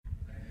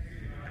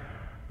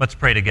Let's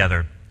pray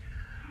together.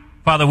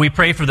 Father, we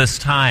pray for this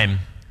time.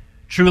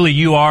 Truly,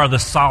 you are the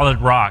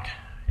solid rock,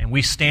 and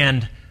we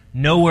stand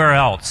nowhere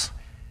else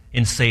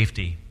in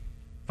safety.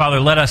 Father,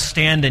 let us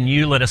stand in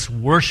you. Let us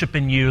worship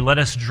in you. Let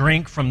us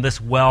drink from this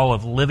well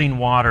of living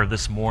water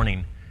this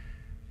morning.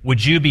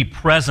 Would you be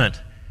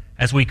present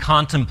as we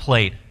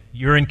contemplate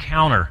your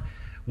encounter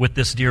with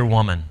this dear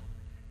woman?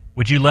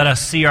 Would you let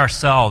us see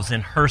ourselves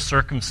in her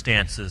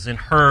circumstances, in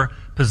her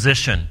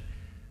position?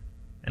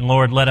 And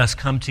Lord, let us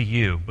come to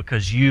you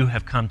because you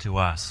have come to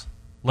us.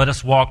 Let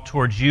us walk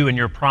towards you and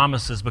your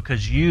promises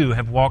because you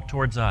have walked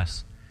towards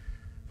us.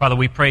 Father,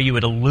 we pray you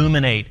would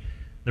illuminate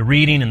the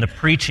reading and the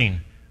preaching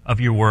of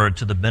your word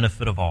to the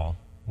benefit of all.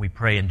 We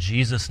pray in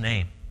Jesus'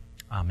 name.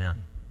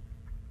 Amen.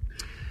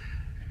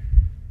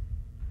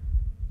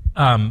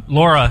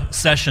 Laura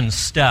Sessions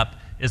Stepp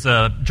is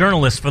a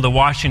journalist for the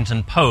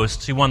Washington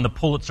Post. She won the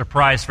Pulitzer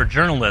Prize for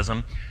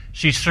journalism.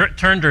 She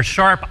turned her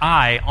sharp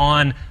eye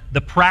on the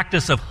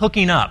practice of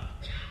hooking up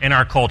in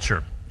our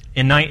culture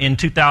in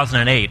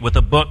 2008 with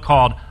a book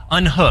called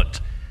Unhooked: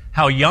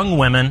 How Young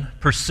Women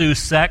Pursue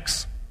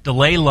Sex,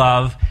 Delay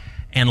Love,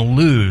 and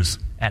Lose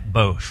at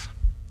Both.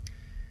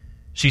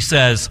 She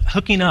says,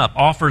 hooking up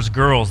offers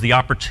girls the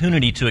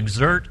opportunity to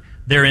exert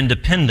their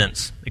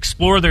independence,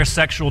 explore their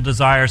sexual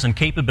desires and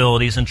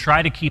capabilities, and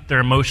try to keep their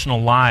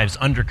emotional lives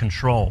under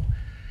control.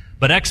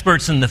 But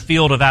experts in the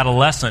field of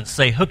adolescence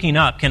say hooking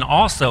up can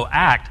also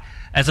act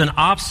as an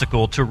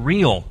obstacle to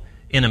real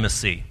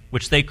intimacy,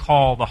 which they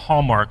call the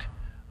hallmark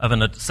of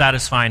a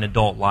satisfying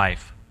adult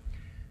life.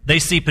 They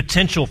see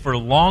potential for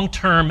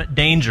long-term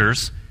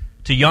dangers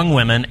to young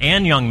women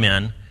and young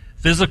men,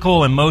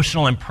 physical,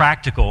 emotional, and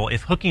practical,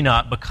 if hooking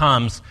up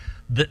comes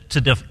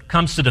to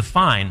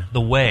define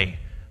the way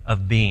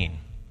of being.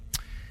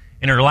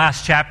 In her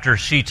last chapter,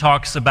 she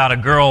talks about a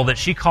girl that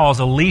she calls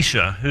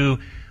Alicia, who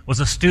was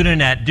a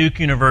student at Duke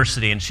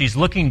University, and she's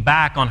looking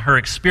back on her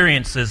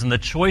experiences and the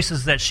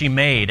choices that she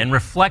made and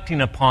reflecting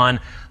upon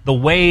the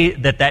way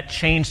that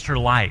changed her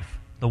life,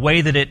 the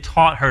way that it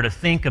taught her to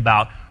think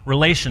about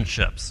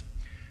relationships.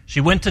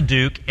 She went to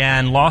Duke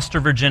and lost her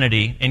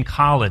virginity in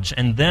college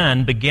and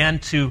then began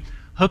to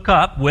hook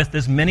up with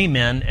as many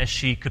men as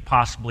she could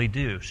possibly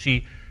do.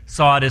 She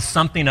saw it as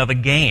something of a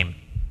game,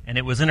 and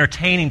it was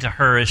entertaining to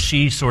her as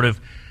she sort of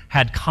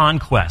had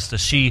conquest,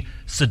 as she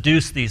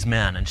seduced these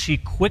men, and she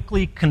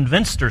quickly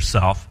convinced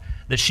herself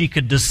that she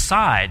could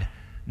decide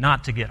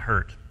not to get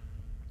hurt.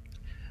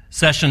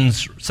 Session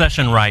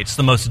writes,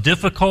 the most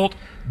difficult,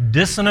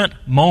 dissonant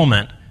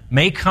moment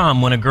may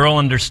come when a girl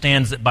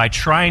understands that by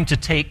trying to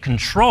take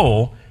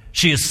control,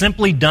 she has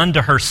simply done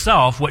to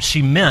herself what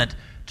she meant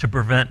to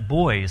prevent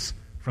boys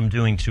from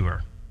doing to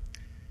her.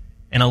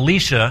 And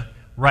Alicia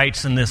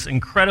writes in this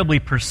incredibly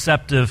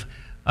perceptive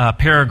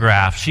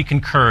paragraph, she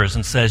concurs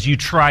and says, you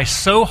try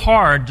so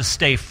hard to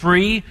stay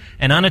free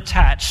and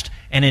unattached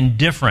and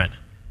indifferent,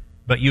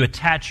 but you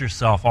attach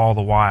yourself all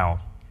the while.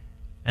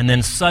 And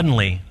then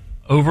suddenly,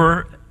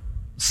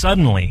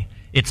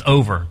 it's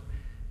over.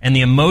 And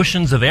the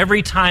emotions of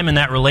every time in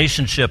that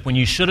relationship when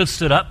you should have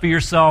stood up for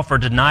yourself or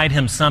denied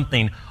him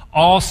something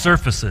all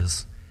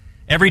surfaces.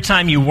 Every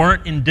time you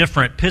weren't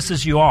indifferent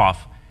pisses you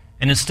off.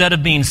 And instead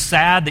of being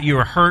sad that you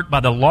were hurt by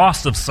the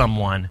loss of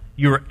someone,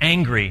 you were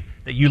angry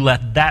that you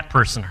let that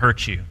person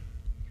hurt you.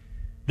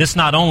 This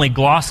not only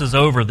glosses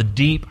over the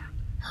deep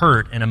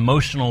hurt and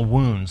emotional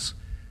wounds,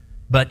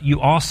 but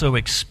you also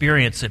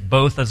experience it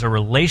both as a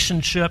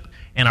relationship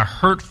and a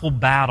hurtful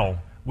battle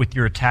with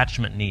your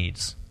attachment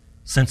needs.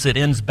 Since it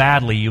ends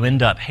badly, you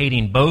end up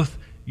hating both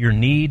your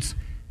needs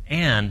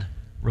and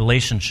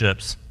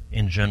relationships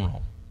in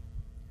general.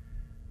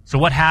 So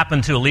what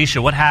happened to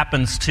Alicia, what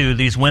happens to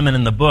these women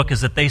in the book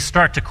is that they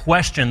start to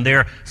question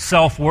their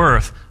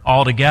self-worth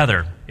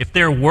altogether. If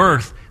they're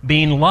worth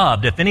being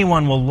loved, if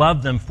anyone will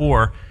love them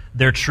for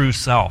their true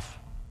self.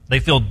 They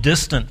feel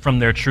distant from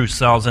their true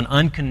selves and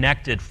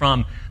unconnected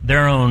from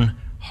their own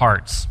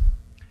hearts.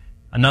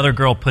 Another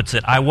girl puts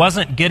it, I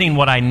wasn't getting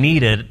what I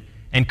needed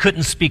and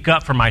couldn't speak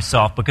up for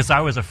myself because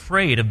I was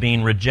afraid of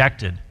being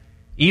rejected,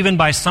 even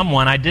by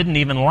someone I didn't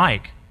even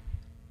like,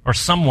 or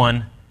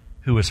someone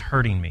who was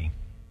hurting me.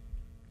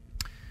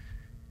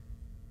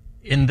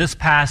 In this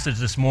passage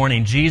this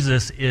morning,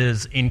 Jesus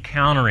is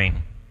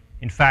encountering,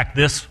 in fact,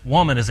 this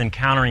woman is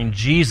encountering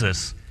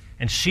Jesus,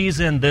 and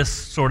she's in this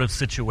sort of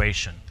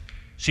situation.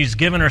 She's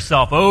given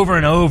herself over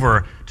and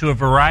over to a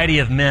variety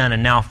of men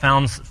and now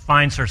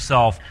finds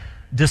herself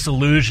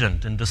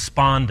disillusioned and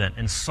despondent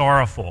and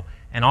sorrowful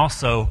and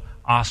also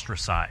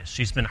ostracized.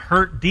 She's been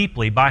hurt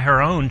deeply by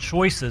her own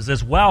choices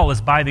as well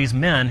as by these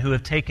men who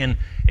have taken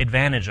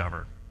advantage of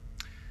her.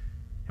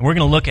 And we're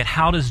going to look at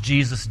how does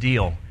Jesus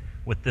deal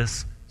with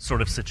this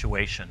sort of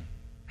situation.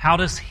 How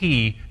does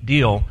he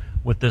deal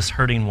with this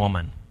hurting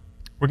woman?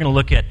 We're going to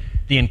look at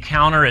the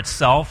encounter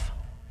itself,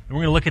 and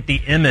we're going to look at the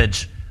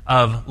image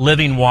of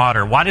living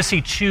water. Why does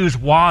he choose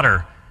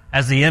water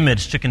as the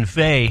image to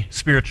convey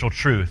spiritual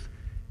truth?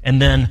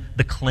 And then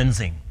the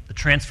cleansing, the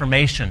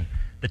transformation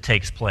that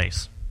takes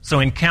place. So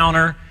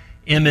encounter,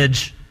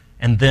 image,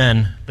 and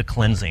then the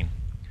cleansing.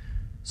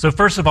 So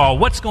first of all,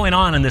 what's going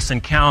on in this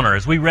encounter?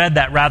 As we read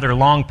that rather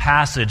long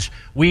passage,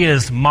 we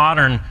as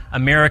modern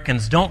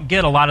Americans don't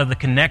get a lot of the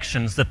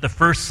connections that the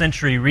first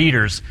century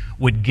readers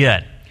would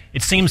get.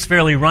 It seems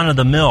fairly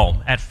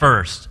run-of-the-mill at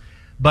first,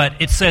 but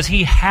it says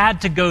he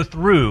had to go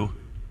through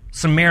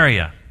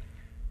Samaria.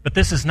 But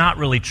this is not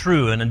really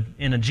true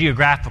in a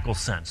geographical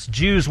sense.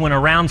 Jews went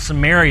around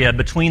Samaria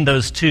between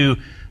those two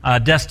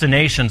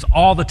destinations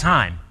all the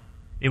time.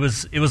 It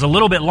was a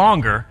little bit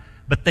longer,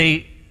 but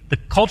the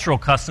cultural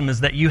custom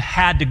is that you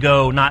had to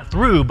go not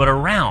through, but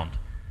around,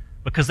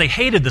 because they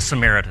hated the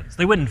Samaritans.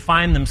 They wouldn't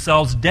find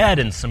themselves dead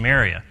in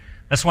Samaria.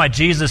 That's why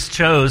Jesus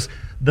chose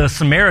the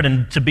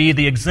Samaritan to be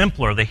the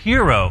exemplar, the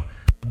hero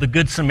of the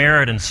Good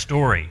Samaritan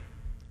story.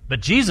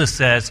 But Jesus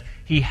says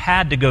he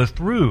had to go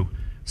through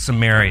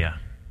Samaria.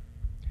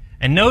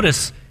 And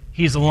notice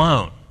he's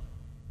alone.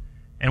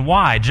 And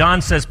why?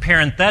 John says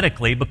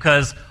parenthetically,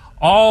 because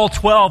all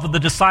 12 of the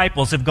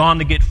disciples have gone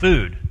to get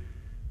food.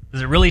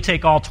 Does it really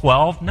take all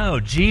 12? No,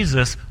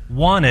 Jesus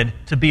wanted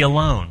to be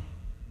alone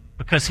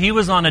because he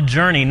was on a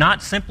journey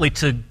not simply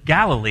to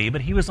Galilee,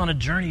 but he was on a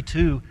journey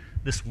to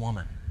this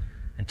woman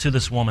and to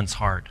this woman's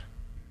heart.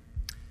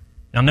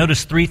 Now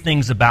notice three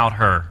things about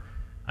her.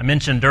 I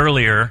mentioned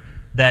earlier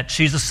that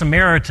she's a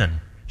Samaritan.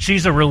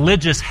 She's a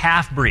religious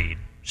half-breed.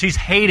 She's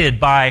hated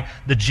by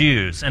the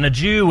Jews, and a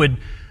Jew would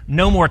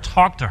no more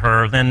talk to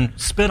her than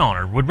spit on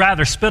her, would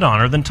rather spit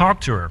on her than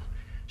talk to her.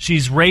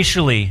 She's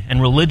racially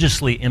and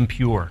religiously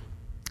impure.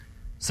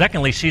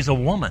 Secondly, she's a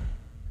woman.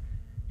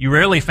 You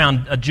rarely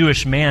found a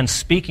Jewish man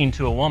speaking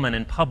to a woman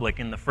in public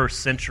in the first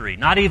century,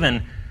 not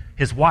even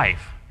his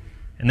wife.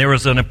 And there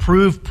was an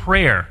approved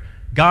prayer,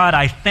 God,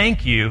 I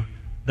thank you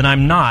that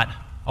I'm not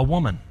a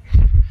woman.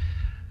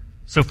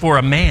 So for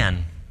a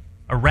man,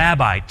 a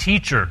rabbi,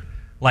 teacher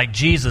like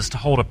Jesus to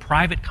hold a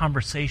private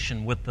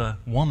conversation with the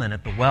woman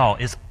at the well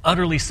is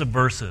utterly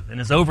subversive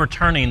and is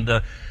overturning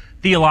the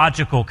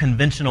theological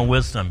conventional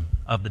wisdom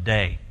of the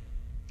day.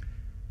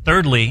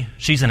 Thirdly,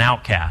 she's an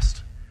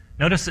outcast.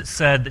 Notice it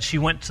said that she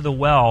went to the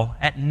well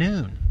at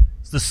noon.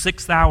 It's the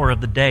 6th hour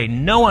of the day.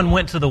 No one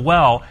went to the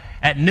well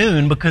at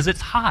noon because it's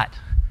hot.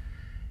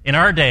 In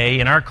our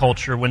day, in our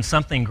culture, when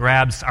something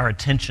grabs our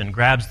attention,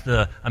 grabs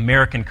the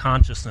American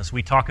consciousness,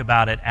 we talk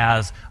about it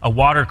as a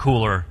water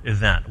cooler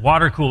event,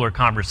 water cooler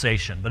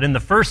conversation. But in the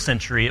first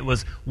century, it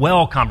was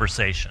well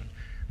conversation.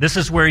 This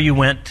is where you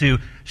went to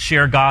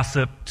share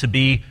gossip, to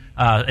be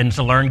and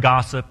to learn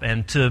gossip,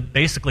 and to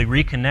basically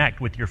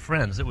reconnect with your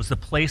friends. It was the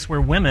place where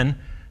women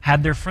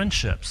had their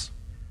friendships.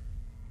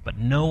 But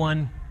no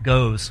one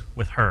goes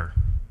with her.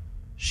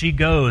 She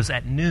goes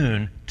at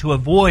noon to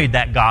avoid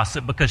that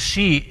gossip because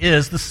she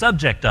is the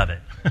subject of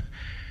it.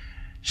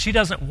 She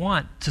doesn't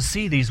want to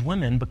see these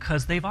women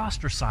because they've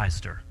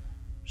ostracized her.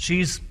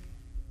 She's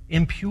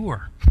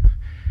impure.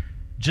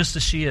 Just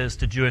as she is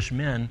to Jewish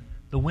men,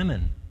 the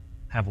women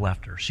have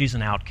left her. She's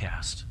an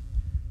outcast.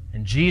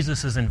 And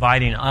Jesus is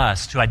inviting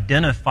us to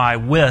identify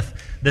with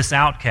this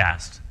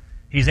outcast.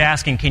 He's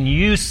asking, can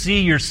you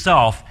see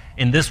yourself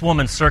in this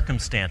woman's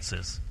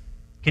circumstances?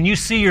 Can you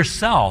see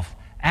yourself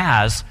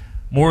as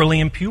morally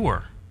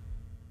impure?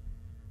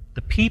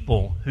 The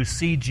people who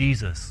see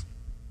Jesus,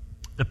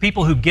 the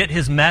people who get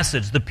his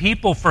message, the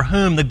people for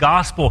whom the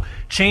gospel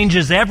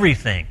changes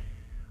everything,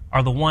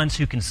 are the ones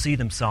who can see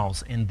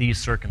themselves in these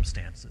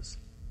circumstances.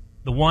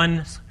 The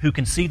ones who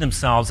can see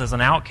themselves as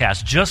an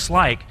outcast, just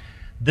like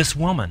this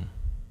woman.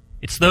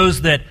 It's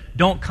those that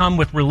don't come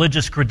with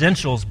religious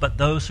credentials, but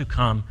those who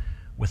come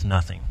with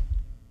nothing.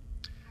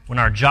 When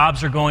our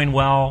jobs are going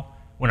well,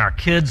 when our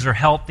kids are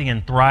healthy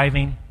and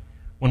thriving,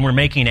 when we're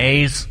making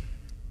A's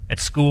at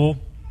school,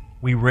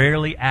 we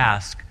rarely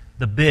ask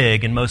the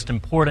big and most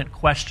important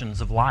questions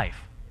of life.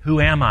 Who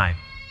am I?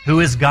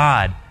 Who is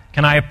God?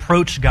 Can I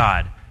approach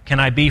God? Can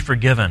I be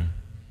forgiven?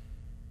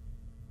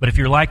 But if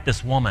you're like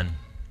this woman,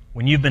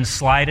 when you've been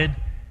slighted,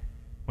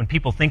 when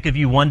people think of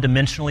you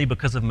one-dimensionally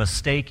because of a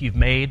mistake you've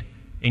made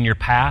in your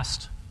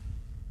past,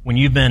 when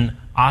you've been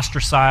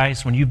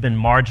ostracized, when you've been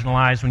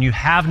marginalized, when you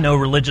have no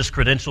religious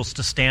credentials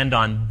to stand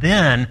on,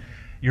 then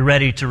you're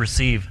ready to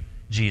receive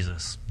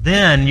Jesus.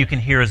 Then you can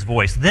hear his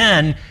voice.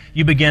 Then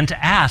you begin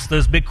to ask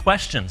those big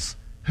questions.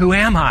 Who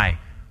am I?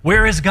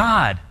 Where is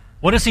God?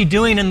 What is he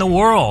doing in the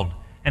world?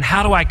 And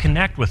how do I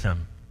connect with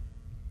him?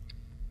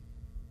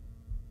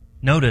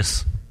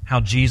 Notice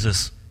how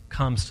Jesus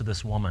comes to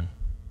this woman.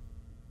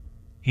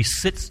 He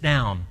sits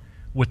down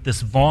with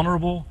this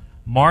vulnerable,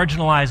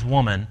 marginalized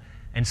woman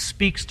and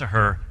speaks to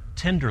her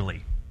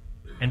tenderly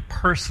and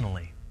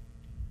personally.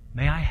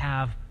 May I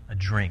have a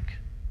drink?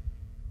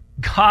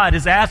 God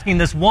is asking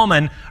this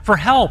woman for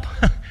help.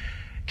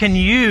 Can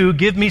you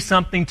give me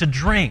something to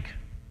drink?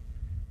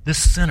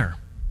 This sinner.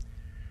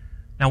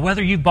 Now,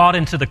 whether you bought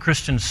into the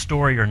Christian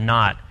story or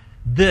not,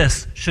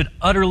 this should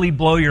utterly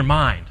blow your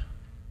mind.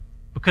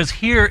 Because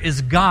here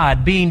is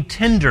God being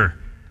tender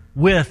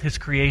with his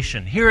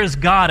creation. Here is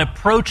God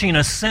approaching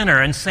a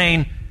sinner and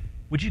saying,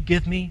 would you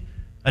give me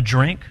a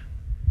drink?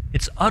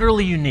 It's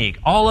utterly unique.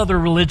 All other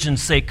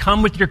religions say,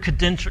 come with your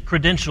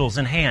credentials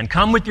in hand.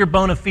 Come with your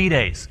bona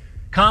fides.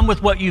 Come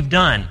with what you've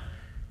done,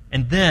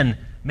 and then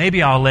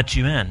maybe I'll let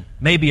you in.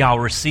 Maybe I'll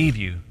receive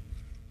you.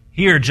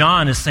 Here,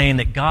 John is saying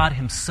that God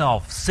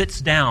himself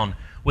sits down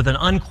with an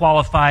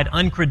unqualified,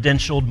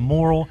 uncredentialed,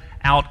 moral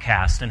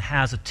outcast and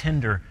has a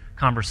tender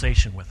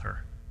conversation with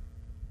her.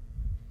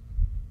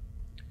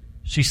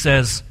 She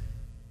says,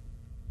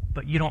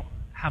 but you don't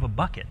have a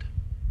bucket.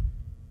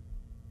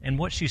 And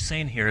what she's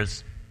saying here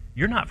is,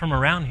 you're not from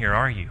around here,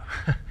 are you?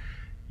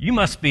 You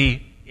must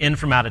be in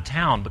from out of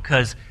town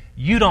because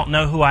you don't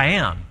know who I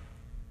am.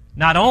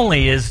 Not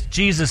only is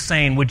Jesus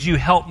saying, would you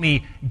help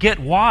me get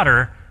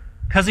water,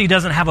 because he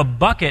doesn't have a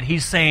bucket,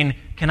 he's saying,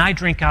 can I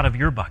drink out of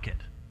your bucket?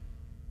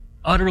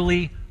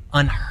 Utterly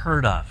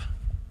unheard of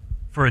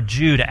for a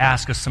Jew to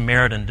ask a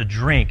Samaritan to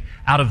drink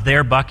out of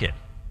their bucket.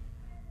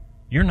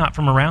 You're not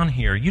from around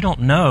here. You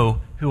don't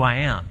know who I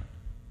am.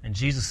 And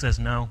Jesus says,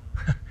 no,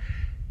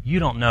 you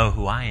don't know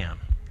who I am.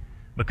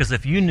 Because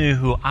if you knew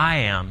who I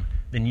am,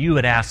 then you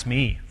would ask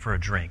me for a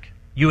drink.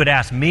 You would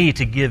ask me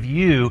to give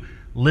you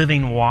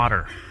living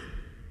water.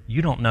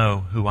 You don't know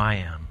who I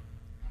am.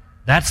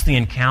 That's the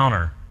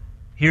encounter.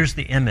 Here's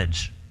the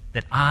image,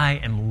 that I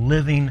am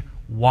living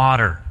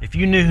water. If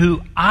you knew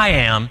who I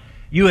am,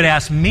 you would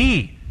ask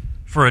me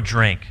for a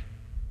drink.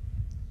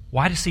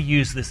 Why does he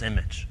use this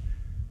image?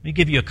 Let me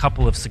give you a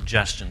couple of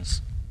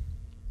suggestions.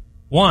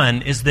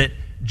 One is that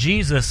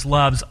Jesus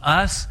loves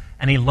us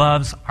and he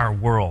loves our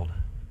world.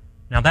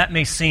 Now that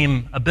may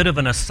seem a bit of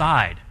an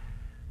aside,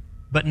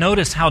 but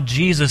notice how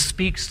Jesus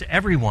speaks to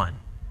everyone.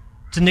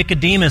 To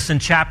Nicodemus in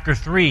chapter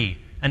 3,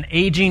 an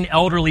aging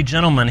elderly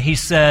gentleman, he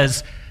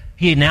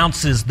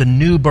announces the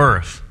new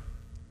birth.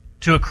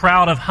 To a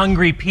crowd of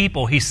hungry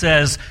people, he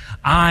says,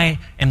 I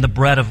am the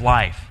bread of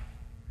life.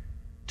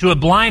 To a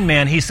blind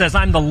man, he says,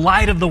 I'm the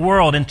light of the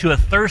world. And to a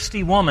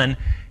thirsty woman,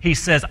 he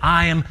says,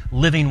 I am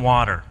living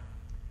water.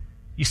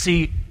 You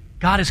see,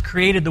 God has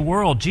created the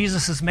world.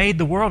 Jesus has made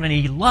the world, and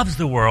he loves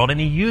the world, and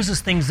he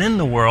uses things in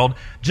the world,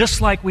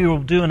 just like we will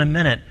do in a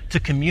minute, to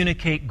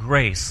communicate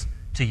grace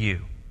to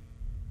you.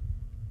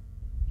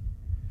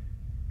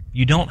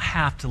 You don't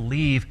have to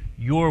leave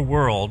your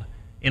world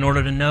in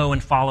order to know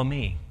and follow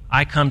me.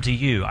 I come to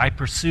you. I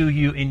pursue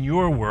you in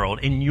your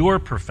world, in your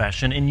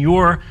profession, in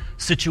your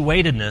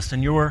situatedness,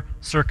 in your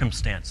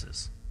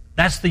circumstances.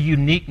 That's the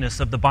uniqueness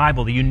of the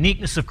Bible, the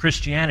uniqueness of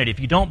Christianity. If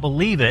you don't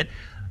believe it,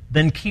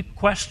 then keep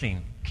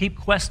questioning. Keep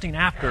questing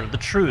after the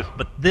truth.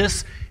 But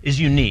this is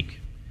unique.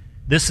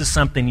 This is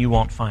something you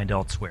won't find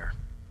elsewhere.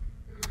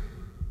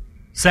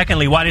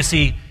 Secondly, why does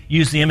he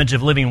use the image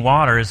of living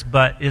water?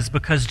 Is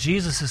because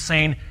Jesus is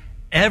saying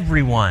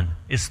everyone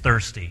is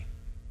thirsty.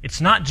 It's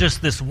not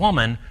just this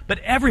woman, but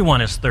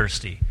everyone is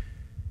thirsty.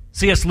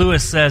 C.S.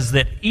 Lewis says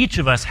that each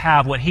of us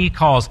have what he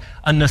calls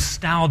a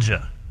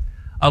nostalgia,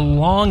 a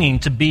longing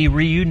to be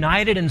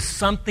reunited to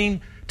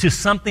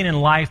something in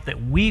life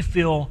that we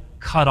feel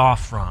cut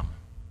off from.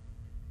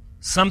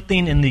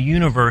 Something in the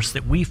universe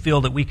that we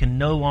feel that we can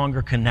no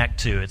longer connect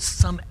to. It's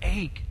some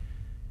ache.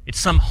 It's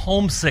some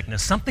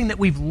homesickness, something that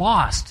we've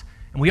lost.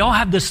 And we all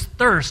have this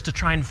thirst to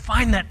try and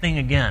find that thing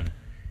again.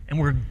 And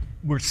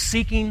we're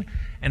seeking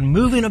and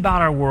moving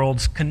about our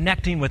worlds,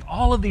 connecting with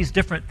all of these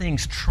different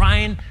things,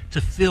 trying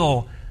to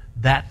fill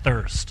that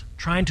thirst,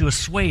 trying to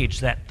assuage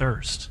that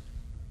thirst.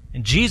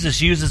 And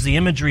Jesus uses the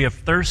imagery of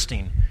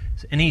thirsting,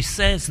 and he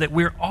says that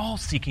we're all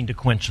seeking to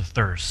quench a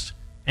thirst.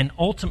 And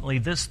ultimately,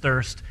 this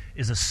thirst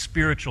is a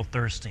spiritual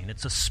thirsting.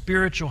 It's a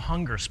spiritual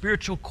hunger,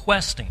 spiritual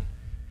questing.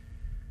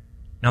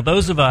 Now,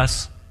 those of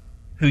us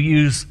who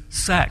use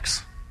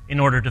sex in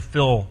order to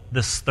fill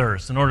this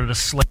thirst, in order to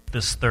slake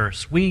this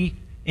thirst, we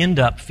end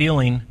up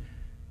feeling,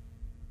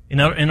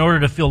 in order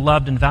to feel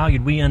loved and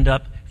valued, we end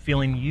up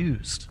feeling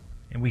used.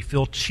 And we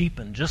feel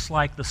cheapened, just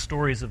like the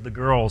stories of the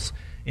girls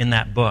in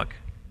that book.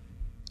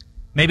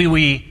 Maybe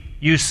we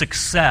use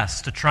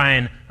success to try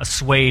and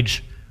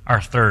assuage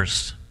our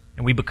thirst.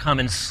 And we become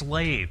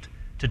enslaved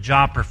to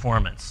job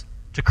performance,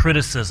 to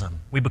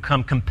criticism. We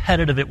become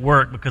competitive at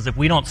work because if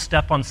we don't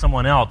step on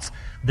someone else,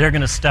 they're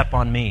going to step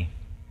on me.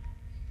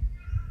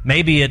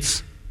 Maybe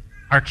it's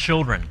our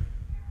children.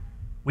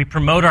 We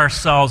promote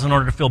ourselves in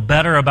order to feel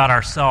better about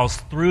ourselves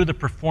through the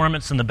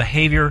performance and the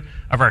behavior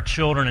of our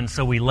children, and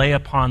so we lay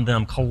upon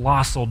them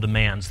colossal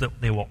demands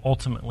that they will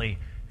ultimately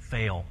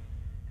fail.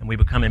 And we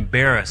become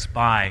embarrassed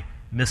by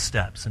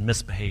missteps and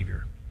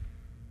misbehavior.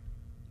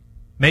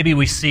 Maybe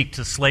we seek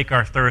to slake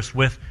our thirst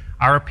with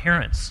our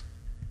appearance.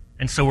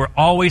 And so we're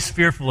always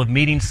fearful of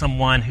meeting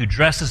someone who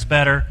dresses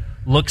better,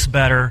 looks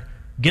better,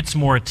 gets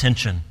more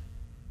attention.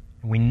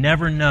 And we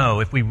never know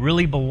if we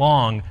really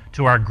belong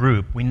to our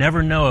group. We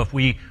never know if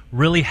we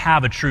really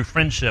have a true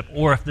friendship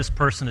or if this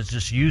person is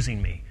just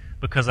using me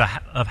because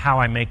of how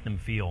I make them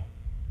feel.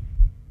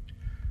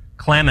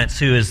 Clements,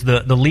 who is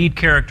the lead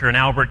character in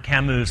Albert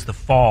Camus' The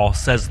Fall,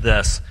 says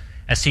this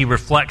as he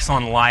reflects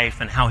on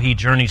life and how he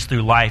journeys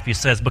through life. He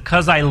says,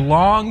 because I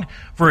longed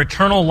for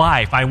eternal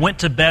life, I went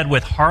to bed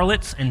with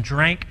harlots and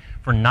drank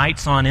for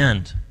nights on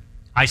end.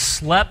 I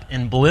slept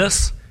in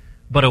bliss,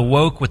 but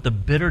awoke with the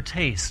bitter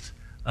taste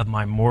of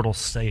my mortal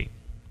state.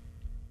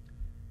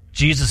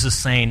 Jesus is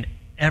saying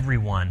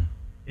everyone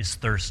is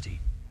thirsty.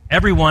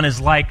 Everyone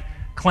is like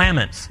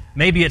claimants.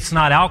 Maybe it's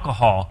not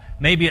alcohol.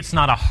 Maybe it's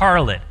not a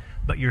harlot.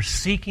 But you're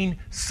seeking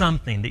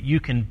something that you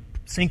can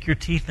sink your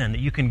teeth in,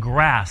 that you can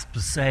grasp to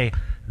say,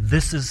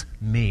 this is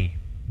me.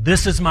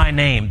 This is my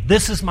name.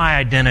 This is my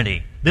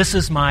identity. This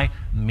is my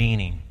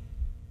meaning.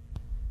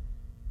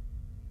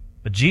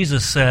 But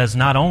Jesus says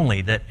not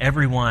only that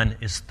everyone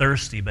is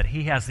thirsty, but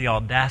he has the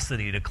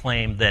audacity to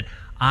claim that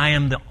I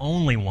am the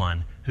only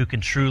one who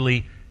can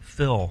truly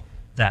fill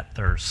that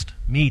thirst,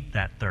 meet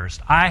that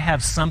thirst. I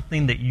have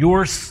something that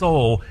your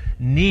soul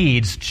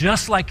needs,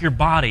 just like your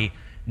body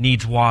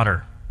needs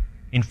water.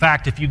 In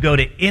fact, if you go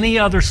to any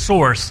other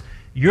source,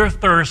 your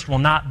thirst will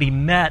not be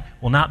met,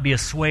 will not be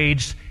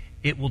assuaged,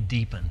 it will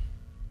deepen.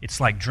 It's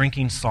like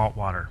drinking salt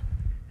water.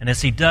 And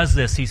as he does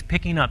this, he's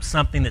picking up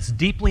something that's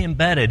deeply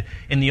embedded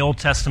in the Old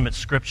Testament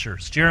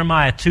scriptures.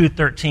 Jeremiah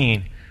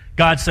 2:13,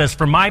 God says,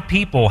 "For my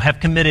people have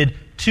committed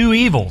two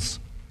evils.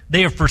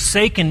 They have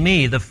forsaken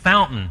me, the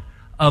fountain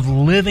of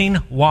living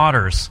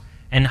waters,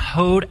 and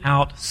hoed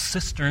out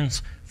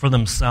cisterns for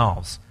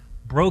themselves."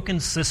 Broken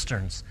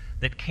cisterns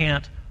that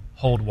can't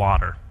hold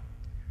water.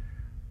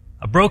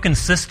 A broken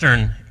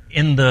cistern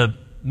in the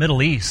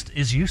Middle East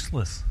is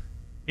useless.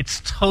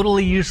 It's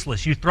totally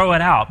useless. You throw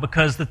it out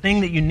because the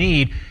thing that you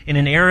need in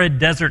an arid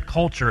desert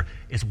culture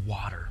is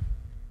water.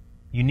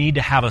 You need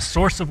to have a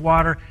source of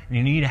water, and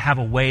you need to have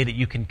a way that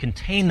you can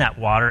contain that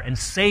water and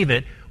save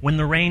it when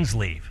the rains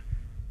leave.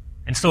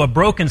 And so a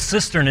broken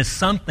cistern is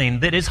something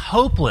that is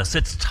hopeless.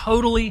 It's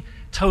totally,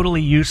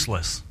 totally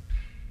useless.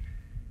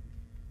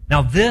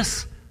 Now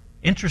this,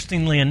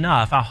 interestingly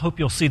enough, I hope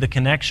you'll see the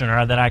connection,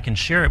 or that I can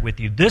share it with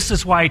you. This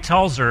is why he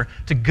tells her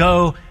to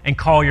go and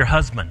call your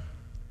husband.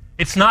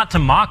 It's not to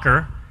mock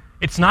her.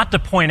 It's not to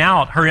point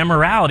out her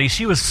immorality.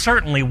 She was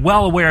certainly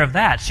well aware of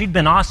that. She'd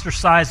been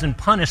ostracized and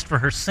punished for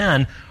her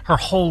sin her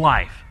whole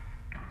life.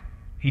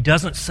 He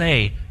doesn't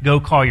say, go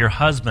call your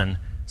husband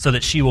so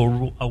that she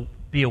will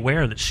be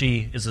aware that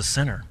she is a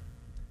sinner.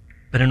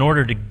 But in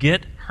order to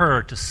get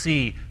her to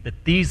see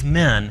that these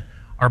men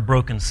are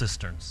broken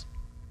cisterns.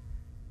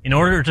 In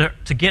order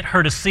to get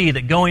her to see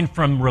that going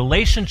from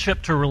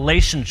relationship to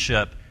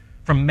relationship,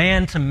 from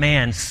man to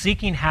man,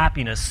 seeking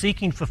happiness,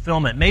 seeking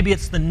fulfillment, maybe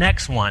it's the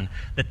next one,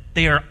 that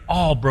they are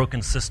all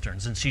broken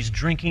cisterns, and she's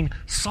drinking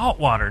salt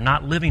water,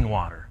 not living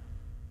water.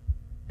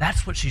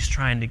 That's what he's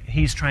trying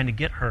to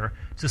get her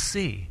to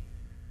see.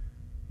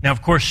 Now,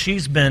 of course,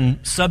 she's been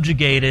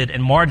subjugated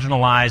and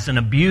marginalized and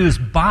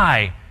abused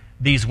by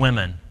these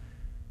women.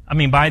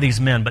 By these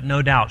men, but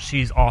no doubt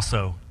she's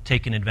also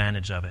taken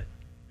advantage of it.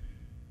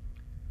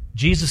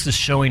 Jesus is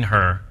showing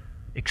her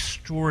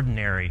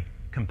extraordinary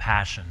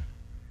compassion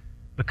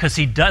because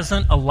he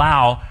doesn't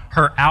allow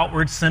her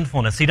outward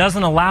sinfulness. He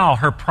doesn't allow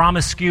her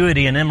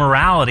promiscuity and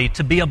immorality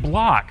to be a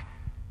block.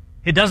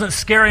 It doesn't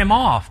scare him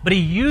off, but he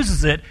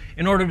uses it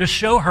in order to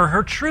show her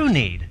her true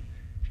need.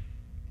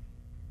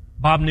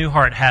 Bob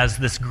Newhart has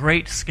this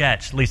great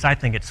sketch, at least I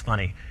think it's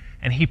funny,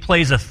 and he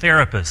plays a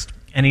therapist,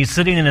 and he's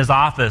sitting in his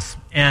office,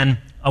 and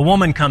a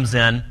woman comes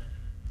in,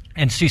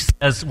 and she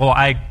says, well,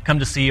 I come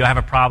to see you, I have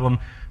a problem,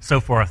 so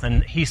forth.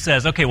 And he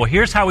says, okay, well,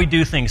 here's how we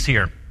do things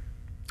here.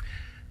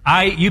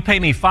 You pay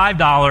me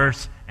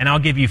 $5, and I'll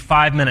give you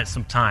 5 minutes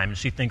of time. And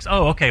she thinks,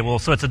 oh, okay, well,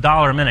 so it's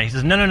 $1 a minute. He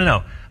says,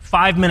 no,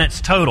 5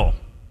 minutes total,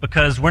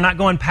 because we're not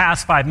going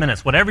past 5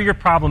 minutes. Whatever your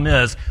problem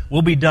is,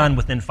 we'll be done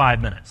within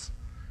 5 minutes.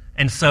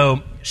 And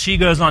so she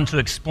goes on to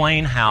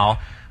explain how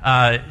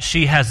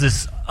she has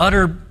this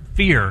utter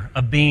fear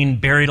of being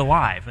buried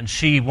alive, and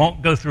she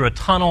won't go through a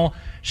tunnel.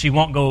 She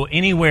won't go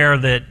anywhere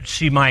that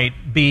she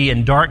might be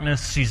in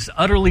darkness. She's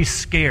utterly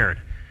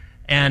scared.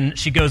 And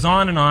she goes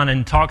on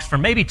and talks for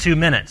maybe 2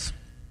 minutes.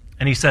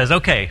 And he says,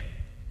 okay,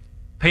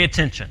 pay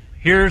attention.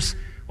 Here's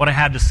what I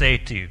have to say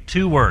to you.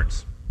 2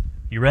 words.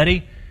 You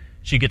ready?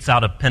 She gets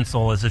out a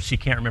pencil as if she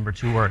can't remember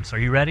 2 words. Are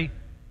you ready?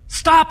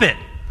 Stop it!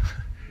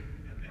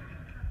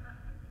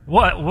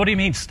 What do you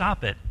mean,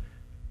 stop it?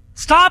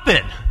 Stop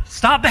it!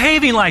 Stop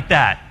behaving like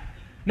that.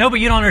 No,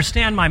 but you don't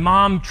understand. My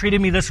mom treated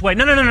me this way.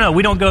 No,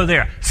 we don't go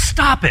there.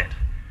 Stop it.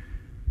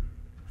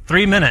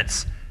 3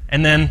 minutes,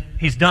 and then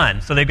he's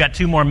done. So they've got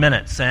 2 more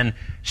minutes, and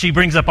she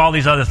brings up all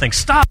these other things.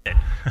 Stop it.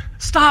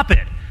 Stop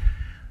it.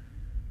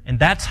 And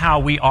that's how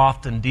we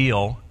often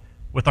deal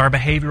with our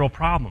behavioral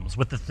problems,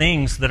 with the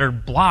things that are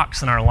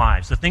blocks in our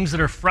lives, the things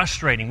that are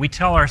frustrating. We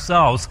tell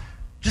ourselves,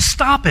 just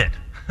stop it.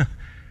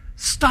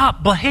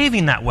 Stop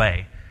behaving that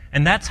way.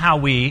 And that's how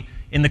we,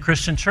 in the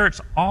Christian church,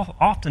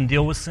 often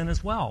deal with sin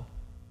as well.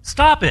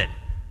 Stop it.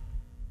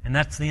 And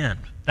that's the end.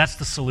 That's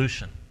the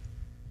solution.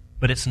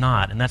 But it's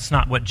not, and that's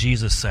not what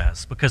Jesus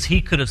says. Because he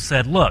could have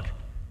said, look,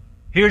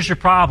 here's your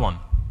problem.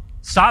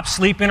 Stop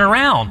sleeping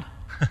around.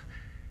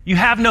 You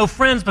have no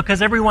friends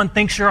because everyone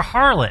thinks you're a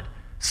harlot.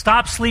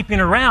 Stop sleeping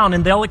around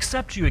and they'll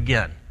accept you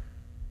again.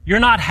 You're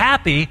not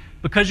happy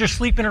because you're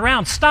sleeping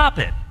around. Stop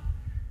it.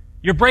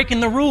 You're breaking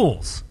the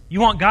rules. You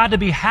want God to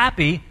be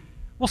happy?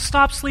 Well,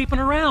 stop sleeping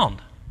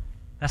around.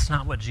 That's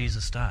not what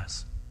Jesus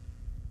does.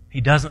 He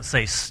doesn't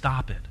say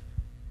stop it.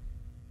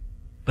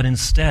 but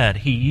instead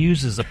he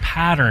uses a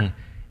pattern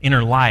in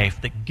her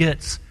life that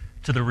gets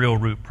to the real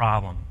root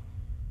problem,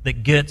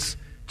 that gets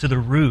to the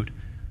root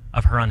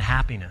of her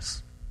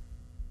unhappiness.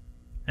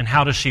 And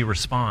how does she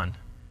respond?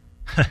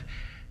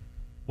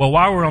 Well,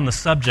 while we're on the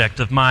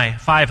subject of my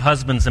 5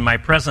 husbands and my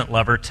present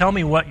lover, tell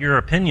me what your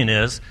opinion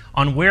is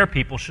on where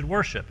people should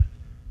worship.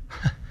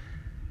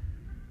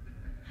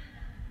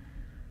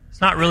 It's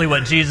not really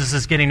what Jesus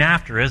is getting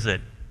after, is it?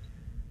 A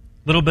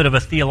little bit of a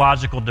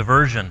theological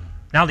diversion.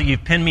 Now that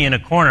you've pinned me in a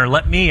corner,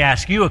 let me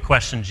ask you a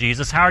question,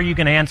 Jesus. How are you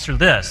going to answer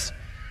this?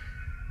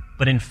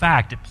 But in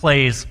fact, it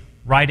plays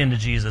right into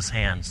Jesus'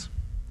 hands.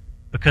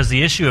 Because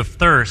the issue of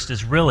thirst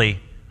is really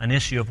an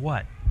issue of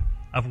what?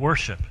 Of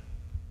worship.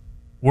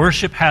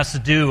 Worship has to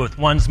do with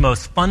one's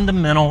most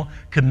fundamental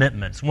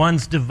commitments,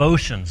 one's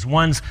devotions,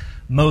 one's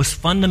most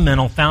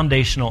fundamental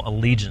foundational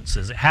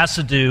allegiances. It has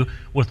to do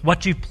with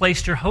what you've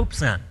placed your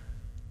hopes in.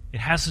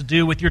 It has to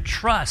do with your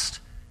trust,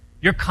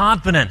 your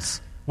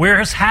confidence.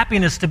 Where is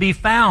happiness to be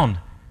found?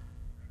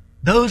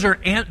 Those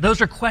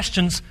are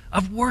questions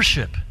of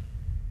worship.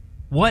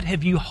 What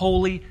have you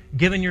wholly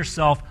given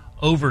yourself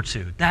over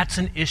to? That's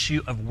an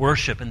issue of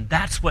worship, and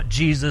that's what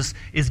Jesus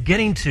is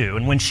getting to.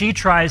 And when she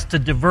tries to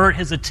divert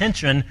his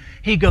attention,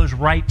 he goes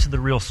right to the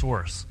real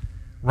source,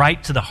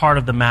 right to the heart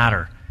of the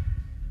matter.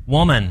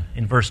 Woman,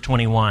 in verse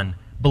 21,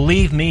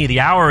 believe me, the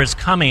hour is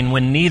coming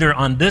when neither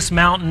on this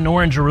mountain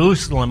nor in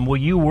Jerusalem will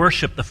you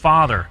worship the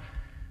Father.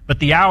 But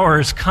the hour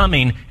is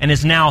coming and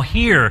is now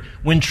here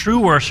when true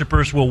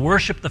worshipers will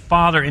worship the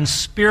Father in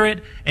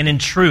spirit and in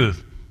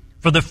truth.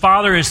 For the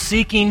Father is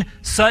seeking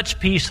such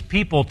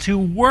people to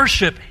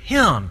worship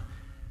Him.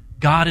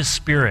 God is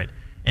spirit,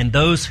 and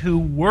those who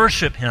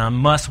worship Him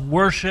must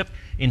worship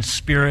in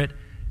spirit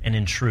and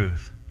in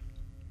truth.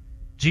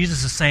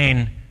 Jesus is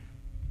saying,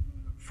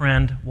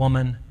 friend,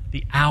 woman,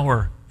 the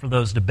hour for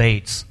those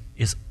debates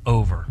is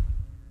over.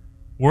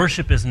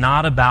 Worship is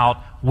not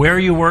about where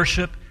you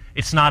worship.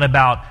 It's not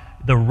about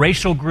the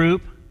racial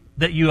group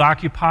that you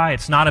occupy.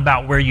 It's not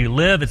about where you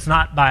live. It's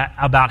not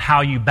about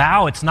how you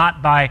bow. It's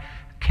not by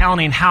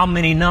counting how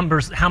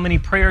many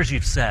prayers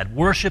you've said.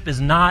 Worship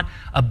is not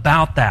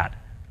about that.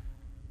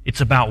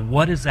 It's about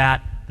what is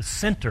at the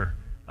center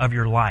of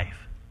your life.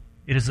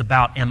 It is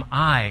about, am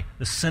I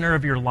the center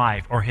of your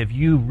life, or have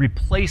you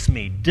replaced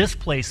me,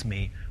 displaced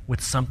me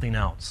with something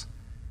else?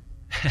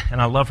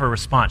 And I love her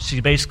response. She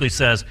basically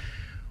says,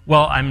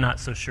 well, I'm not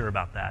so sure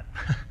about that.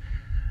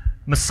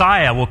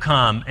 Messiah will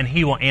come and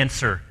he will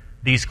answer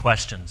these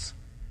questions.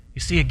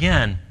 You see,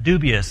 again,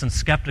 dubious and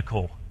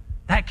skeptical.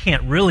 That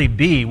can't really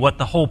be what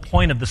the whole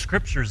point of the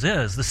Scriptures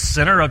is, the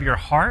center of your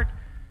heart.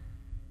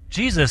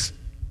 Jesus,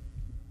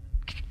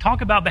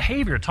 talk about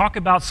behavior, talk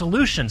about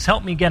solutions,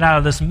 help me get out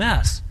of this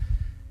mess.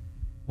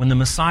 When the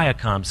Messiah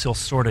comes, he'll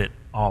sort it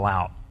all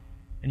out.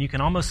 And you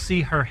can almost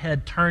see her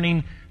head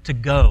turning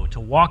to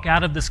walk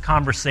out of this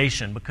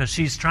conversation because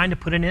she's trying to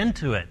put an end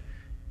to it.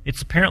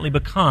 It's apparently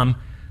become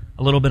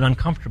a little bit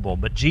uncomfortable.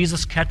 But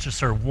Jesus catches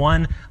her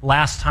one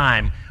last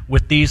time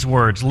with these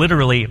words,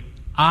 literally,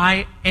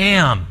 I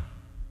am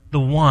the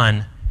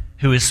one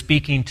who is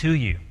speaking to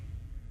you.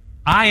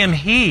 I am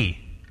He.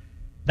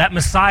 That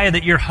Messiah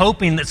that you're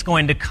hoping that's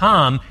going to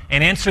come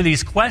and answer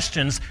these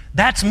questions,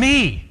 that's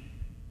me.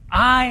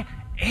 I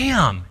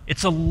am.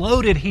 It's a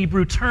loaded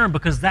Hebrew term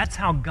because that's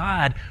how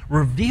God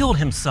revealed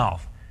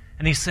Himself.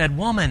 And He said,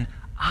 woman,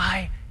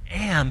 I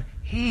am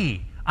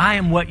He. I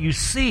am what you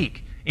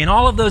seek. In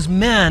all of those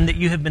men that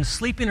you have been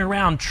sleeping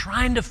around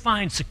trying to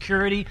find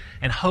security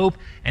and hope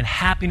and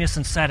happiness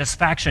and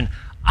satisfaction,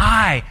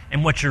 I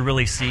am what you're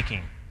really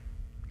seeking.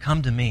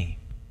 Come to me.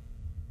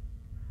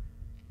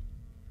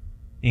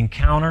 The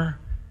encounter,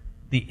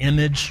 the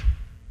image,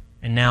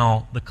 and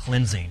now the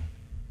cleansing.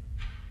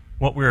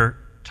 What we're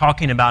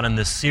talking about in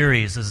this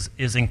series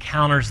is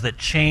encounters that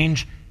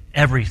change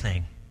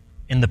everything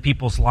in the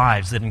people's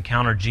lives that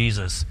encounter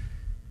Jesus.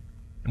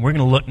 And we're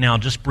going to look now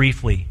just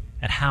briefly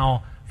at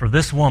how, for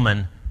this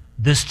woman,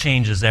 this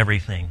changes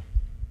everything.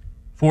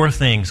 4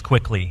 things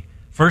quickly.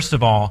 First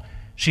of all,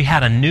 she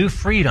had a new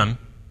freedom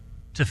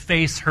to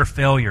face her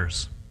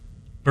failures.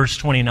 Verse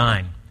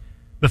 29.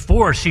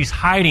 Before, she's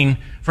hiding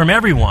from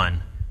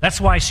everyone.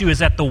 That's why she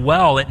was at the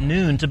well at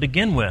noon to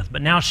begin with.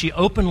 But now she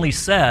openly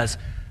says,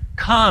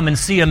 come and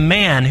see a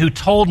man who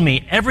told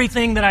me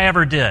everything that I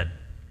ever did.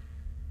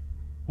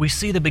 We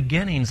see the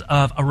beginnings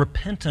of a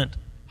repentant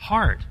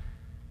heart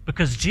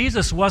because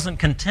Jesus wasn't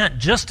content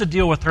just to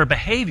deal with her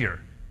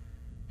behavior.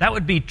 That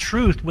would be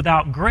truth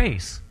without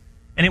grace.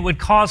 And it would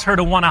cause her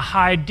to want to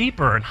hide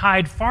deeper and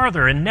hide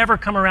farther and never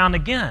come around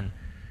again.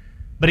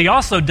 But He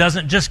also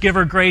doesn't just give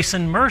her grace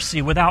and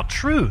mercy without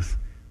truth,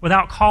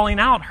 without calling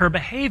out her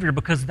behavior,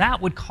 because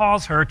that would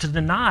cause her to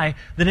deny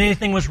that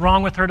anything was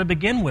wrong with her to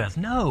begin with.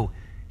 No,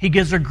 He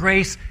gives her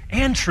grace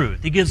and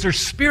truth. He gives her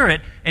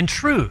spirit and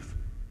truth.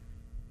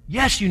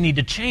 Yes, you need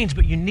to change,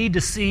 but you need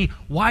to see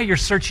why you're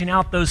searching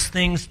out those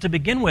things to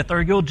begin with,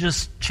 or you'll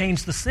just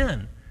change the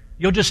sin.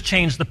 You'll just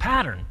change the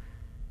pattern.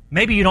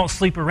 Maybe you don't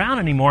sleep around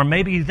anymore.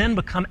 Maybe you then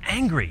become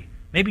angry.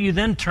 Maybe you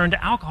then turn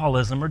to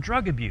alcoholism or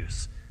drug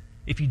abuse.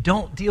 If you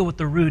don't deal with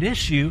the root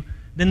issue,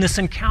 then this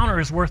encounter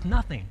is worth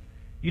nothing.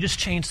 You just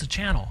change the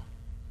channel.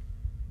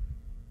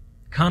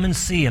 Come and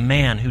see a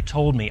man who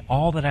told me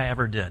all that I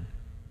ever did.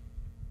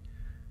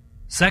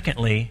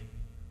 Secondly,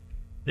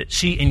 that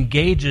she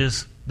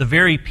engages the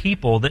very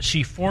people that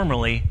she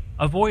formerly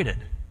avoided.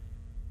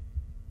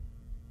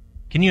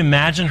 Can you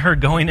imagine her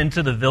going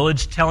into the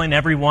village telling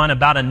everyone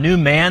about a new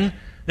man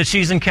that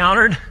she's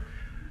encountered?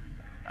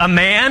 A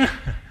man?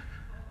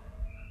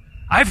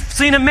 I've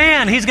seen a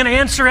man. He's going to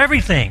answer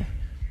everything.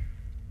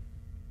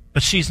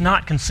 But she's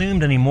not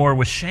consumed anymore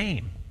with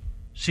shame.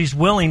 She's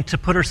willing to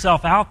put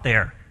herself out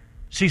there.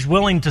 She's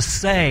willing to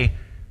say,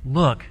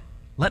 look,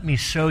 let me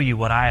show you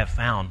what I have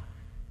found.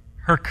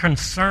 Her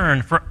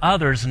concern for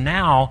others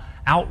now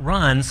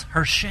outruns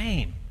her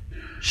shame.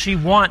 She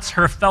wants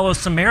her fellow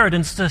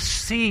Samaritans to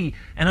see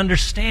and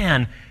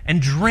understand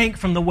and drink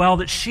from the well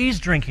that she's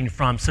drinking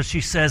from. So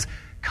she says,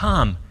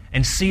 come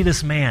and see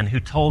this man who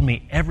told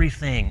me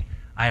everything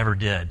I ever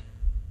did.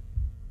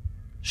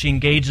 She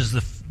engages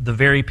the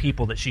very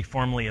people that she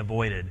formerly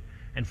avoided.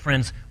 And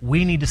friends,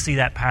 we need to see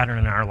that pattern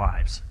in our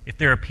lives. If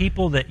there are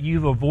people that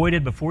you've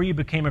avoided before you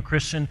became a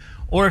Christian,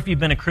 or if you've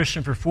been a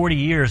Christian for 40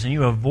 years and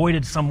you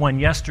avoided someone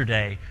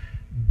yesterday,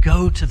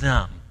 go to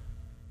them.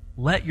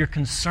 Let your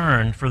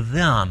concern for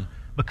them,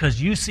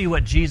 because you see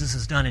what Jesus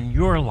has done in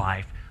your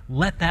life,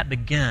 let that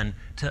begin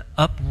to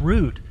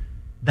uproot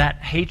that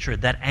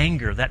hatred, that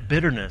anger, that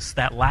bitterness,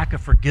 that lack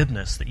of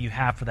forgiveness that you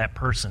have for that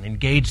person.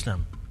 Engage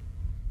them.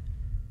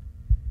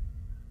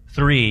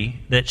 3,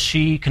 that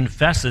she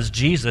confesses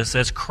Jesus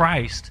as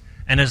Christ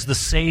and as the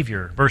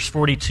Savior. Verse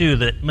 42,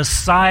 that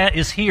Messiah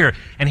is here,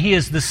 and He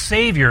is the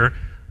Savior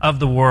of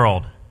the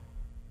world.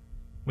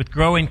 With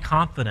growing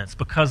confidence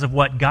because of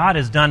what God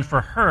has done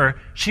for her,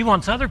 she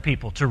wants other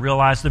people to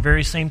realize the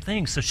very same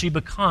thing. So she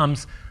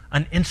becomes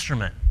an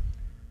instrument.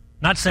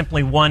 Not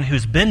simply one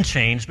who's been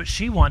changed, but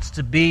she wants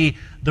to be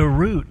the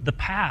root, the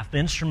path, the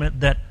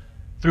instrument that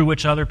through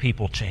which other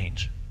people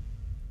change.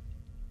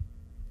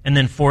 And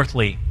then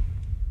fourthly,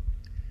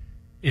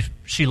 if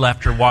she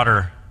left her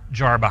water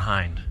jar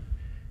behind.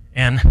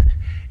 And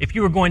if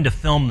you were going to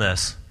film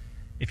this,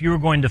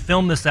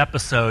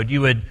 episode,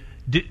 you would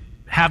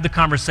have the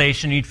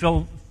conversation, you'd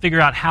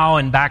figure out how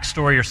in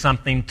backstory or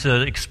something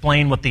to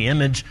explain what the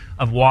image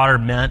of water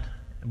meant,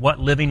 what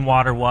living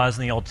water was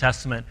in the Old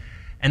Testament.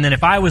 And then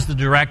if I was the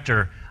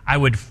director, I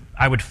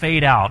would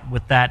fade out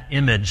with that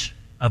image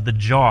of the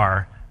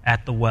jar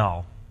at the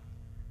well.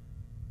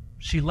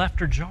 She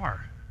left her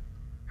jar.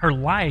 Her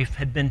life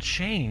had been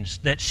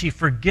changed, that she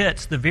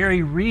forgets the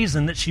very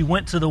reason that she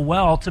went to the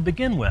well to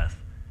begin with.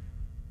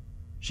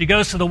 She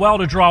goes to the well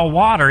to draw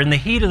water in the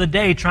heat of the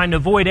day, trying to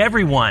avoid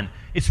everyone.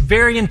 It's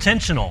very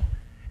intentional.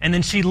 And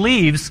then she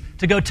leaves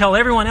to go tell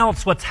everyone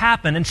else what's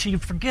happened, and she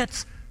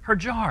forgets her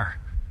jar.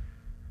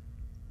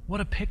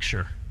 What a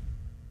picture.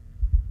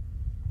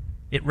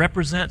 It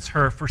represents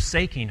her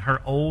forsaking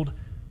her old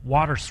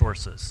water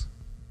sources.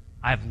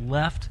 I've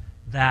left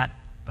that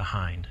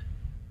behind.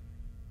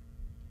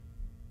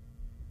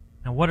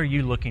 Now, what are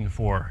you looking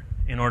for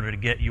in order to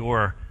get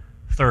your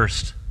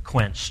thirst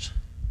quenched?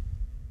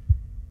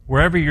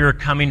 Wherever you're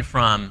coming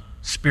from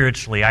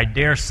spiritually, I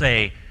dare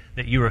say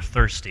that you are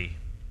thirsty.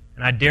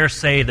 And I dare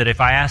say that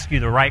if I ask you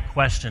the right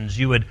questions,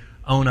 you would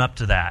own up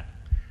to that.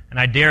 And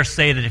I dare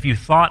say that if you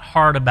thought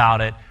hard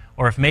about it,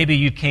 or if maybe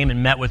you came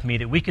and met with me,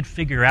 that we could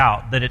figure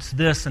out that it's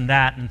this and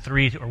that and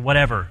 3 or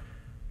whatever,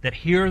 that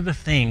here are the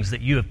things that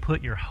you have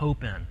put your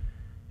hope in,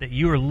 that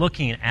you are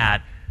looking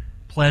at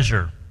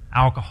pleasure,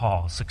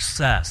 alcohol,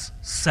 success,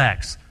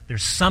 sex.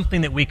 There's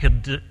something that we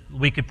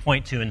could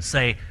point to and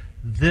say,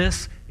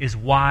 this is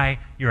why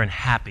you're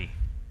unhappy.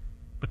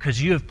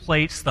 Because you have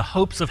placed the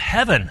hopes of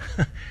heaven.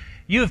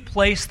 You have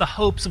placed the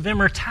hopes of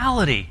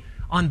immortality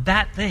on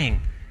that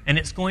thing. And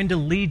it's going to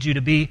lead you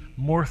to be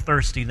more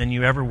thirsty than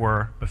you ever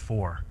were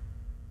before.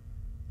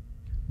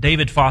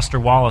 David Foster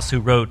Wallace, who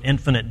wrote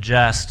Infinite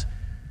Jest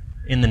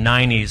in the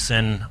 90s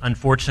and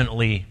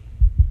unfortunately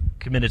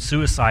committed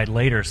suicide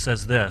later,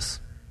 says this: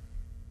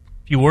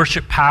 if you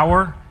worship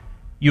power,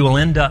 you will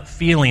end up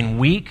feeling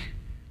weak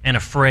and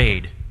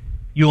afraid.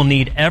 You will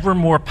need ever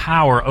more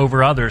power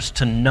over others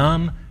to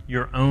numb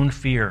your own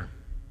fear.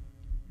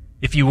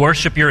 If you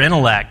worship your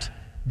intellect,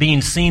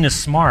 being seen as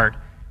smart,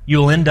 you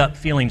will end up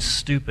feeling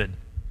stupid,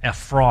 a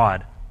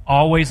fraud,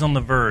 always on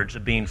the verge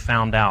of being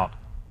found out.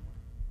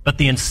 But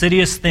the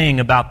insidious thing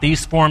about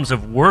these forms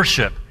of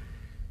worship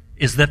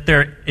is that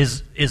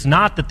is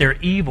not that they're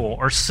evil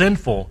or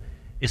sinful,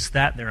 it's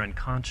that they're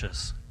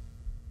unconscious.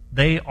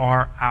 They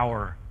are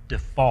our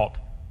default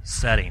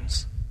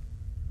settings.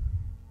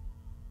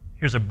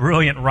 Here's a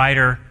brilliant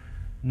writer,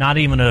 not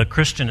even a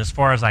Christian as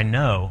far as I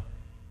know,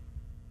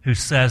 who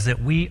says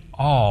that we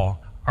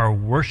all are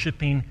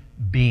worshiping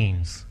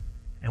beings.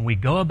 And we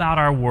go about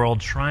our world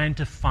trying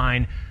to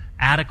find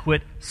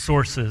adequate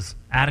sources,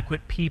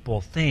 adequate people,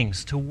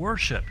 things to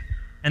worship.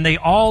 And they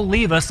all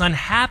leave us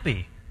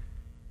unhappy.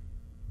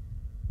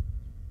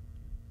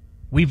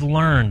 We've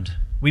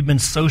been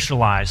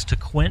socialized to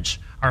quench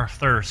our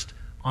thirst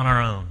on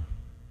our own.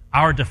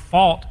 Our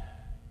default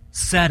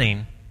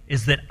setting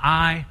is that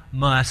I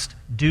must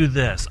do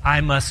this,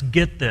 I must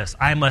get this,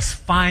 I must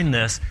find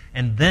this,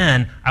 and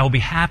then I will be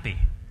happy.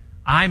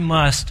 I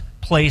must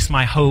place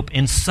my hope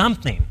in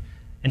something.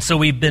 And so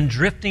we've been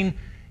drifting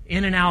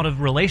in and out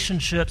of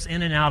relationships,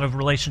 in and out of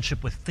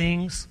relationship with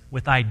things,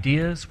 with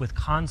ideas, with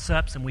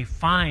concepts, and we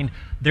find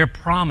their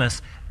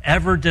promise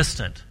ever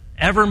distant,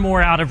 ever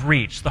more out of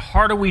reach. The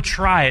harder we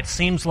try, it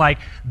seems like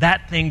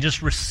that thing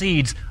just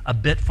recedes a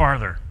bit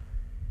farther.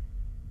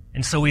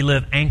 And so we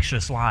live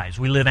anxious lives.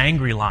 We live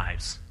angry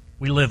lives.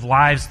 We live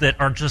lives that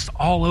are just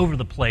all over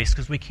the place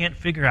because we can't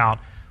figure out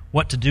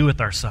what to do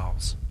with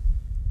ourselves.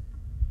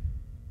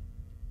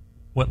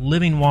 What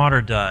living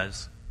water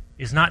does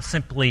is not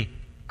simply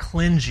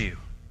cleanse you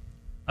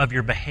of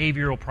your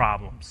behavioral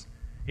problems.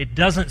 It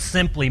doesn't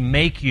simply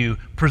make you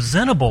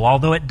presentable,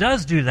 although it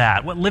does do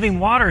that. What living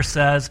water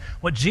says,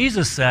 what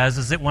Jesus says,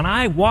 is that when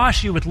I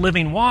wash you with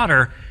living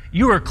water,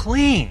 you are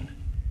clean.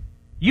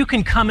 You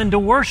can come into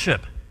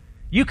worship.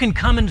 You can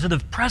come into the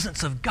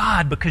presence of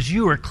God because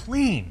you are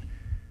clean.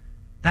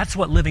 That's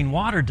what living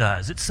water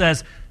does. It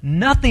says,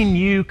 nothing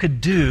you could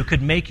do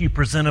could make you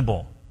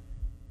presentable,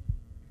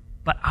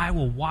 but I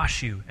will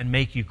wash you and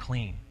make you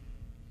clean.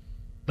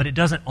 But it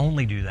doesn't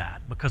only do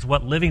that, because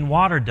what living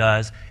water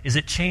does is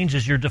it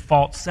changes your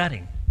default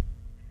setting.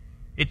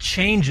 It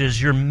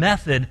changes your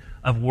method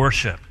of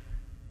worship.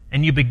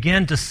 And you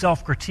begin to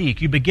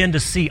self-critique. You begin to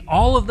see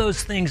all of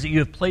those things that you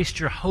have placed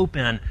your hope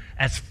in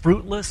as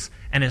fruitless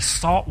and as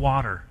salt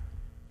water.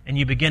 And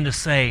you begin to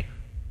say,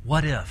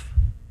 what if?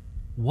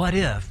 What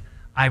if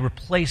I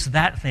replace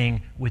that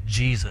thing with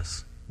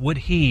Jesus? Would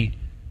He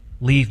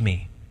leave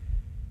me?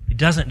 It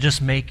doesn't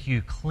just make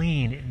you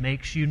clean, it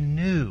makes you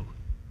new.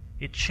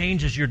 It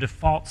changes your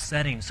default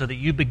setting so that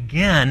you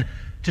begin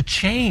to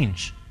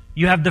change.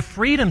 You have the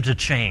freedom to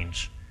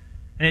change.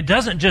 And it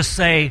doesn't just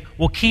say,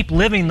 well, keep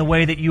living the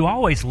way that you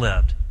always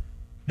lived.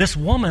 This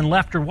woman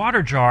left her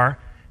water jar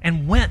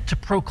and went to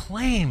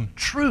proclaim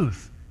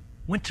truth,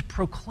 went to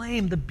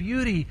proclaim the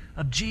beauty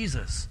of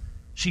Jesus.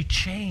 She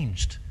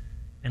changed.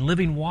 And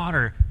living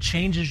water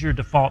changes your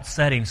default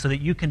setting so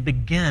that you can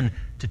begin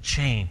to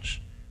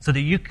change, so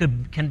that you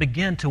can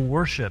begin to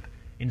worship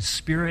in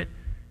spirit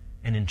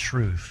and in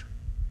truth.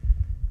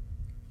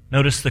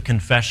 Notice the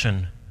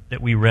confession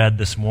that we read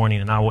this morning,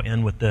 and I will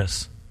end with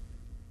this.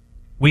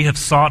 We have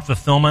sought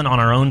fulfillment on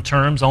our own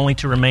terms only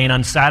to remain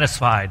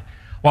unsatisfied.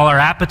 While our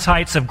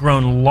appetites have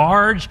grown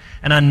large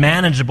and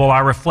unmanageable,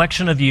 our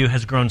reflection of you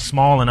has grown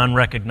small and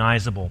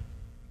unrecognizable.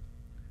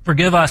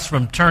 Forgive us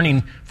for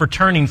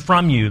turning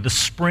from you, the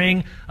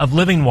spring of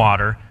living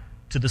water,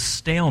 to the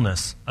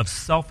staleness of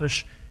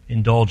selfish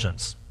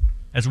indulgence.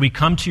 As we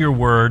come to your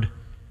word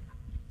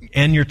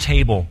and your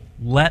table,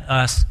 let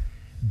us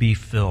be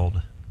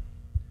filled.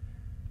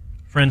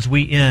 Friends,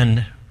 we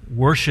end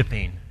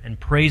worshiping and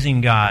praising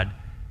God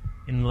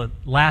in the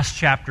last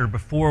chapter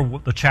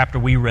before the chapter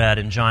we read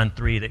in John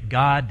 3, that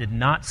God did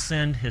not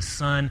send His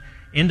Son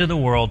into the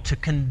world to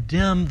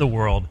condemn the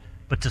world,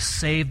 but to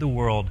save the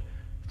world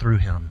through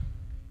Him.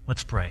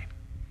 Let's pray.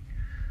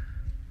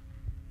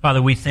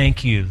 Father, we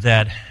thank you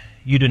that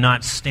you do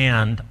not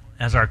stand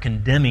as our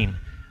condemning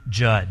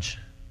judge,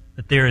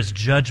 that there is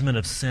judgment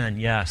of sin,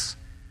 yes,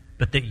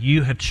 but that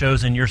you have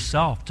chosen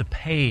yourself to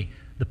pay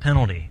the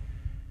penalty.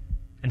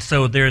 And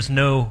so there is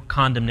no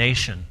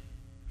condemnation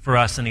for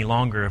us any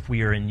longer if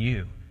we are in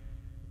you.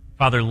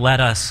 Father, let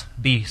us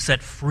be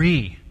set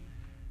free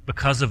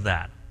because of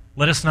that.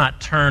 Let us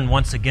not turn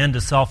once again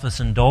to selfish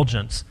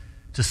indulgence,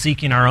 to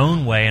seeking our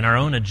own way and our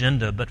own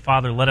agenda, but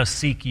Father, let us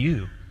seek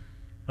you.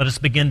 Let us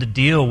begin to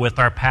deal with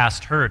our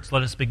past hurts.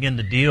 Let us begin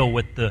to deal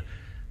with the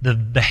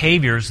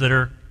behaviors that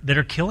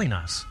are killing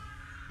us,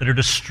 that are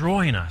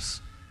destroying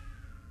us.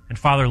 And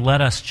Father,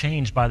 let us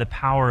change by the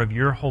power of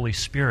your Holy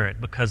Spirit,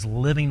 because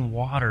living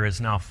water is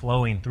now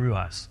flowing through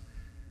us.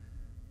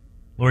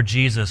 Lord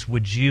Jesus,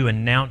 would you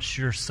announce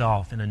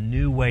yourself in a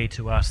new way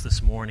to us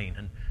this morning?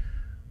 And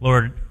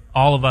Lord,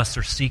 all of us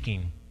are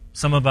seeking.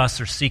 Some of us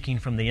are seeking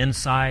from the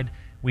inside.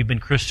 We've been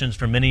Christians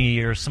for many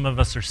years. Some of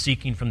us are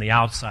seeking from the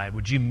outside.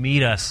 Would you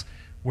meet us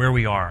where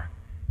we are?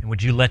 And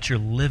would you let your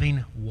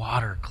living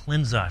water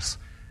cleanse us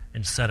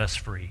and set us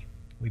free?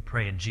 We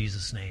pray in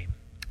Jesus' name.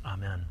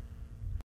 Amen.